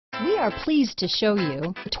We are pleased to show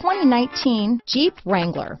you the 2019 Jeep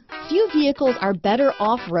Wrangler. Few vehicles are better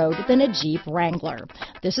off-road than a Jeep Wrangler.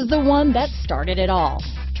 This is the one that started it all.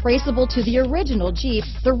 Traceable to the original Jeep,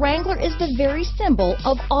 the Wrangler is the very symbol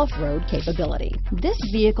of off-road capability. This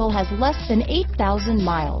vehicle has less than 8,000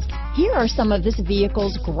 miles. Here are some of this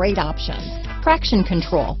vehicle's great options: traction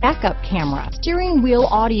control, backup camera, steering wheel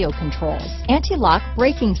audio controls, anti-lock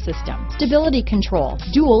braking system, stability control,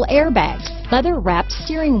 dual airbags, leather-wrapped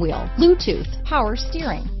steering wheel, Bluetooth, power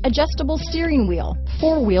steering, adjustable steering wheel,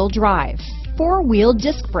 four-wheel drive, four-wheel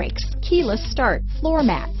disc brakes, keyless start, floor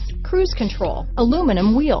mats, cruise control,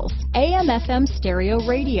 aluminum wheels, AM/FM stereo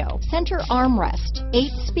radio, center armrest,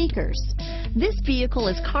 8 speakers. This vehicle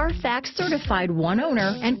is CARFAX certified one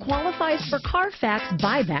owner and qualifies for CARFAX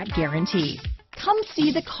buyback guarantee. Come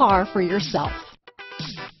see the car for yourself.